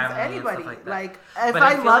 family, anybody. Like if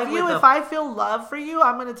I love you, if I feel love for you,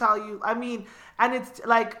 I'm going to tell you. I mean, and it's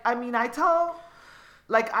like, I mean, I tell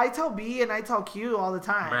B and I tell Q all the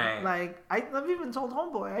time. Right. Like, I've even told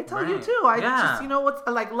Homeboy. I tell you too. I just, what's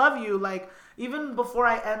like, love you. Like, even before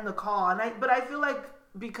I end the call. But I feel like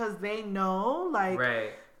because they know, like,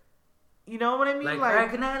 you know what I mean?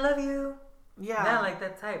 Like, good night, I love you. Yeah. Like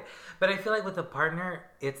that type. But I feel like with a partner,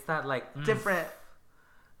 it's that like different.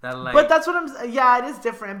 That like. But that's what it is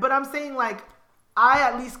different. But I'm saying like, I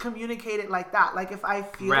at least communicate it like that. Like if I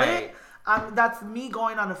feel it, that's me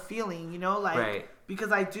going on a feeling, like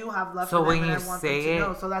because I do have love for them and I want them to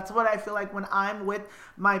know. So that's what I feel like when I'm with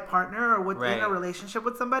my partner or within a relationship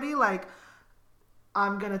with somebody. Like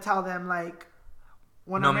I'm gonna tell them like.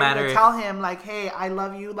 When I'm ready to tell him, like, hey, I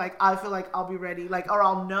love you, like, I feel like I'll be ready, like, or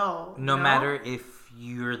I'll know. No matter if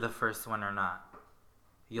you're the first one or not.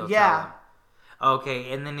 You'll tell him.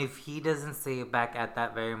 Okay, and then if he doesn't say it back at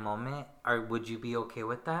that very moment, would you be okay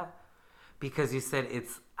with that? Because you said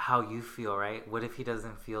it's how you feel, right? What if he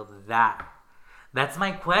doesn't feel that? That's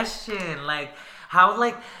my question. Like, how,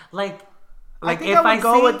 like I think I would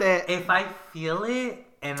go with it. If I feel it,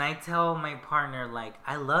 and I tell my partner, like,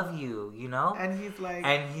 I love you, And he's like...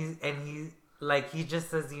 And he like, he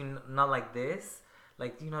just says, not like this.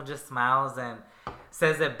 Like, just smiles and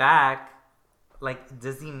says it back. Like,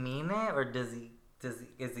 does he mean it? Or is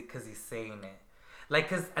it because he's saying it? Like,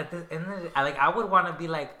 because at the end of the day, like, I would want to be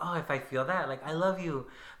like, oh, if I feel that, like, I love you.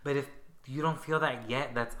 But if you don't feel that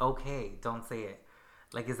yet, that's okay. Don't say it.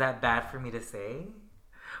 Like, is that bad for me to say?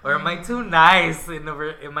 Or am I too nice?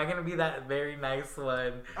 Am I gonna be that very nice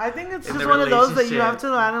one? I think it's just one of those that you have to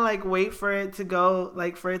kind of like wait for it to go,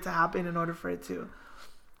 like for it to happen in order for it to.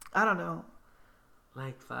 I don't know.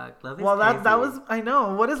 Like fuck, love is crazy. that was I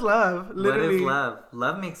know. What is love? Literally. What is love?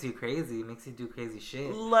 Love makes you crazy. It makes you do crazy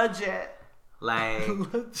shit. Legit. Like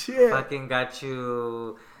legit. Fucking got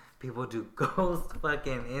you. People do ghost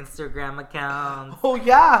fucking Instagram accounts. Oh,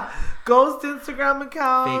 yeah. Ghost Instagram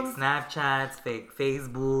accounts. Fake Snapchats, fake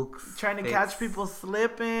Facebooks. Trying to catch people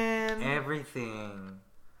slipping. Everything.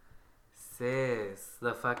 Sis.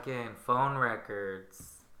 The fucking phone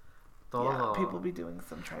records. Todo. Yeah, people be doing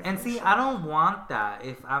some trifling And see, shit. I don't want that.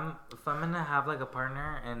 If I'm gonna have like a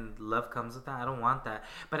partner and love comes with that, I don't want that.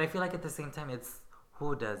 But I feel like at the same time, it's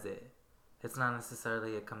who does it. It's not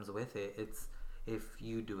necessarily it comes with it. It's if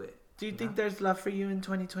you do it. Do you think there's love for you in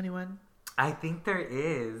 2021? I think there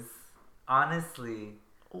is. Honestly.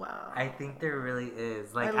 Wow. I think there really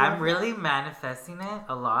is. Like, I'm really manifesting it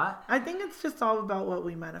a lot. I think it's just all about what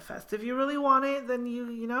we manifest. If you really want it, then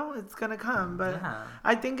you know, it's going to come. But yeah.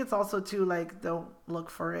 I think it's also, too, like, don't look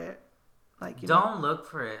for it. Like, don't look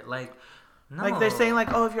for it. Like, no. Like, they're saying,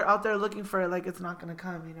 like, oh, if you're out there looking for it, like, it's not going to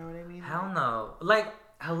come. You know what I mean? Hell no. Like,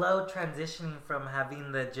 hello, transitioning from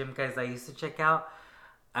having the gym guys I used to check out.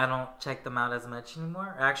 I don't check them out as much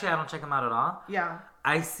anymore. Actually, I don't check them out at all. Yeah.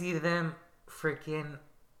 I see them freaking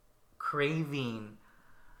craving,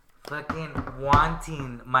 fucking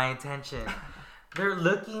wanting my attention. They're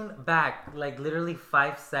looking back like literally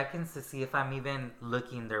 5 seconds to see if I'm even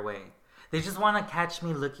looking their way. They just want to catch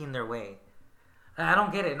me looking their way. I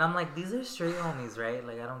don't get it. And I'm like, these are straight homies, right?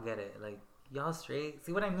 Like, I don't get it. Like, y'all straight?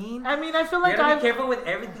 See what I mean? I mean, I feel like you gotta be careful with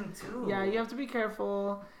everything too. Yeah, you have to be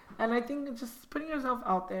careful. And I think just putting yourself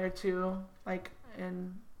out there too, like,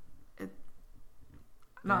 and it.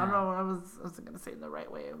 No, yeah. I don't know. I wasn't gonna say it the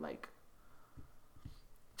right way. Like,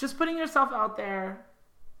 just putting yourself out there.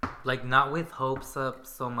 Like, not with hopes up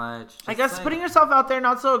so much. I guess like, putting yourself out there,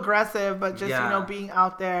 not so aggressive, but just being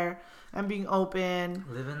out there and being open.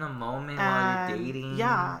 Live in the moment while you're dating.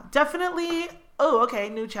 Yeah, definitely. Oh, okay.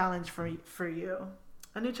 New challenge for you.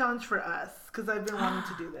 A new challenge for us, because I've been wanting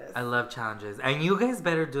to do this. I love challenges. And you guys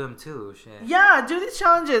better do them too, shit. Yeah, do these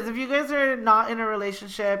challenges. If you guys are not in a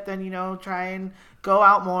relationship, then, try and go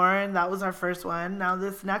out more. And that was our first one. Now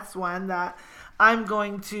this next one that I'm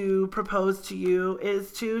going to propose to you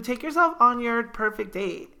is to take yourself on your perfect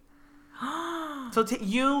date. So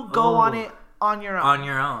you go on it on your own. On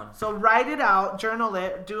your own. So write it out, journal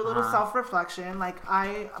it, do a little self-reflection. Like,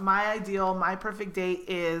 my perfect date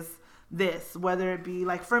is this, whether it be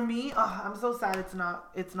like, for me, I'm so sad it's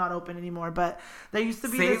not open anymore, but there used to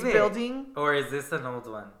be this building. Or is this an old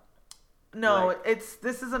one? No, this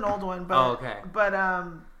is an old one, but okay. But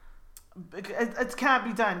it can't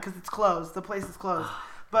be done because it's closed. The place is closed.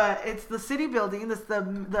 But it's the city building. This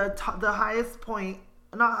the highest point,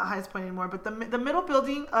 not the highest point anymore, but the middle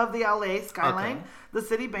building of the LA skyline, okay. The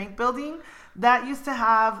Citibank building. That used to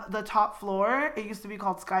have the top floor. It used to be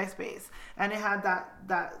called Sky Space, and it had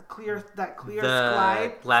that clear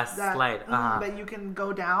glass slide that you can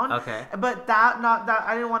go down. Okay. But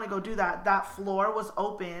I didn't want to go do that. That floor was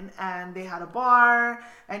open, and they had a bar,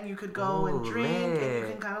 and you could go and drink, and you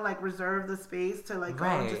can kind of like reserve the space to like go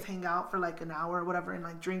and just hang out for like an hour or whatever, and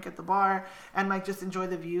like drink at the bar and like just enjoy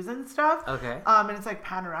the views and stuff. Okay. And it's like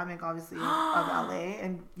panoramic, obviously, of LA,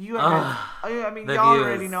 and you. I mean, y'all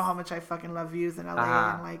already know how much I fucking love views in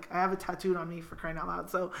LA, and like I have a tattooed on me, for crying out loud.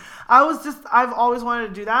 So I've always wanted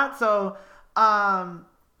to do that. So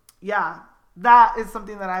yeah, that is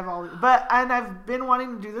something that I've been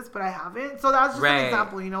wanting to do this, but I haven't. So that's just an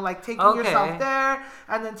example, like taking yourself there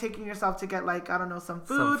and then taking yourself to get like, I don't know, some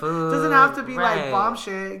food. Doesn't have to be like bomb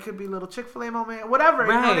shit. It could be a little Chick-fil-A moment, whatever.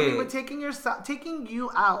 You know what I mean? But taking you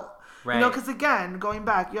out, because again, going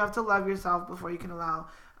back, you have to love yourself before you can allow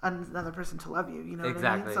another person to love you, what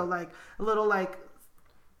I mean? So like a little like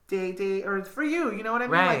date, or it's for you, you know what I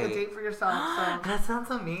mean? Like a date for yourself. So that sounds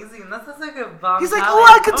amazing. That sounds like a bomb. He's like,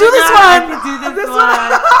 I could do this one. I could do this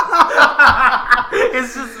one.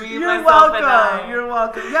 It's just me, myself, and I. You're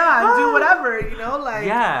welcome. Yeah, do whatever, like.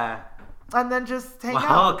 Yeah. And then just hang out.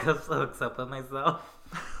 Wow, because I hooks up with myself.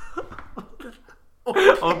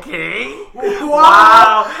 Okay.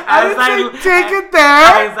 Wow. I didn't take it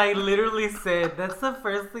there. As I literally said, that's the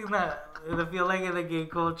first thing that I feel like in the gay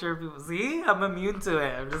culture, people see. I'm immune to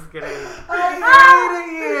it. I'm just kidding. I hate it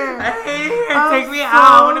here. I hate it here. Take me out.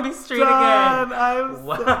 I want to be straight again.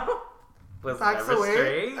 Wow. Was never away.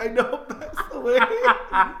 Straight? I know. Backs away.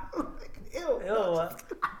 Ew.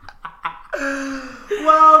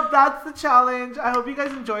 Well, that's the challenge. I hope you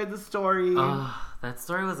guys enjoyed the story. That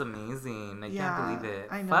story was amazing. I can't believe it.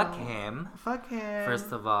 I know. Fuck him. Fuck him.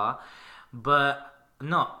 First of all. But,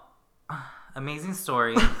 no. Amazing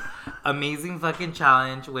story. Amazing fucking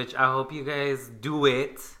challenge, which I hope you guys do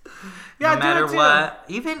it. Yeah, no matter do it what.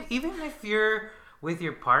 Even if you're with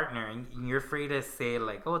your partner and you're free to say,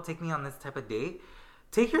 like, oh, take me on this type of date.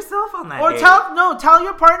 Take yourself on that or date. tell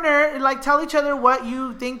your partner, like, tell each other what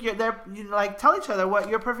you think tell each other what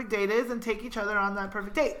your perfect date is and take each other on that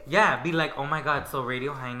perfect date. Yeah, be like, oh my God, so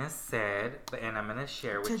Radio Highness said, and I'm going to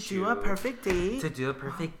share with you. To do a perfect date. To do a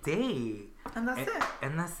perfect date. And that's it.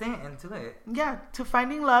 And that's it, and do it. Yeah, to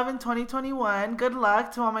finding love in 2021. Good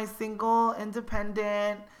luck to all my single,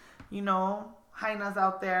 independent, Hainas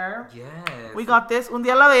out there. Yes. We got this. Un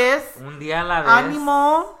día a la vez. Un día a la vez.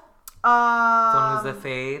 Ánimo. Don't lose the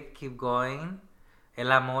faith. Keep going.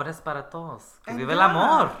 El amor es para todos. Que vive el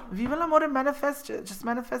amor. Vive el amor and manifest it. Just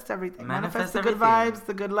manifest everything. Manifest the everything. Good vibes,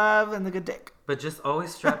 the good love, and the good dick. But just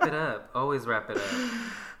always wrap it up. Always wrap it up.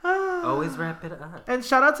 Always wrap it up. And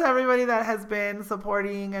shout out to everybody that has been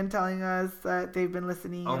supporting and telling us that they've been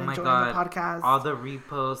listening and enjoying the podcast. All the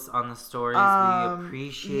reposts on the stories. We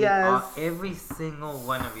appreciate every single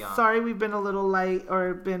one of y'all. Sorry we've been a little light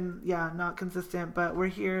or been, not consistent, but we're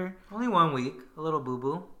here. Only 1 week. A little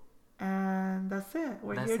boo-boo. And that's it.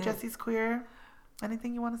 We're here. Jesse's queer.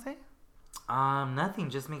 Anything you want to say? Nothing.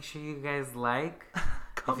 Just make sure you guys like.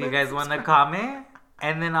 If you guys want to comment.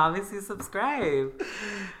 And then obviously subscribe.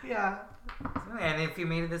 Yeah. And if you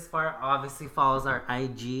made it this far, obviously follows our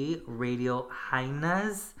IG, Radio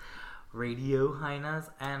Hainas.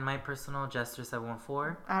 And my personal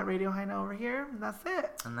Jester714. At Radio Haina over here. And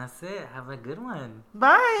that's it. Have a good one.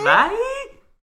 Bye. Bye.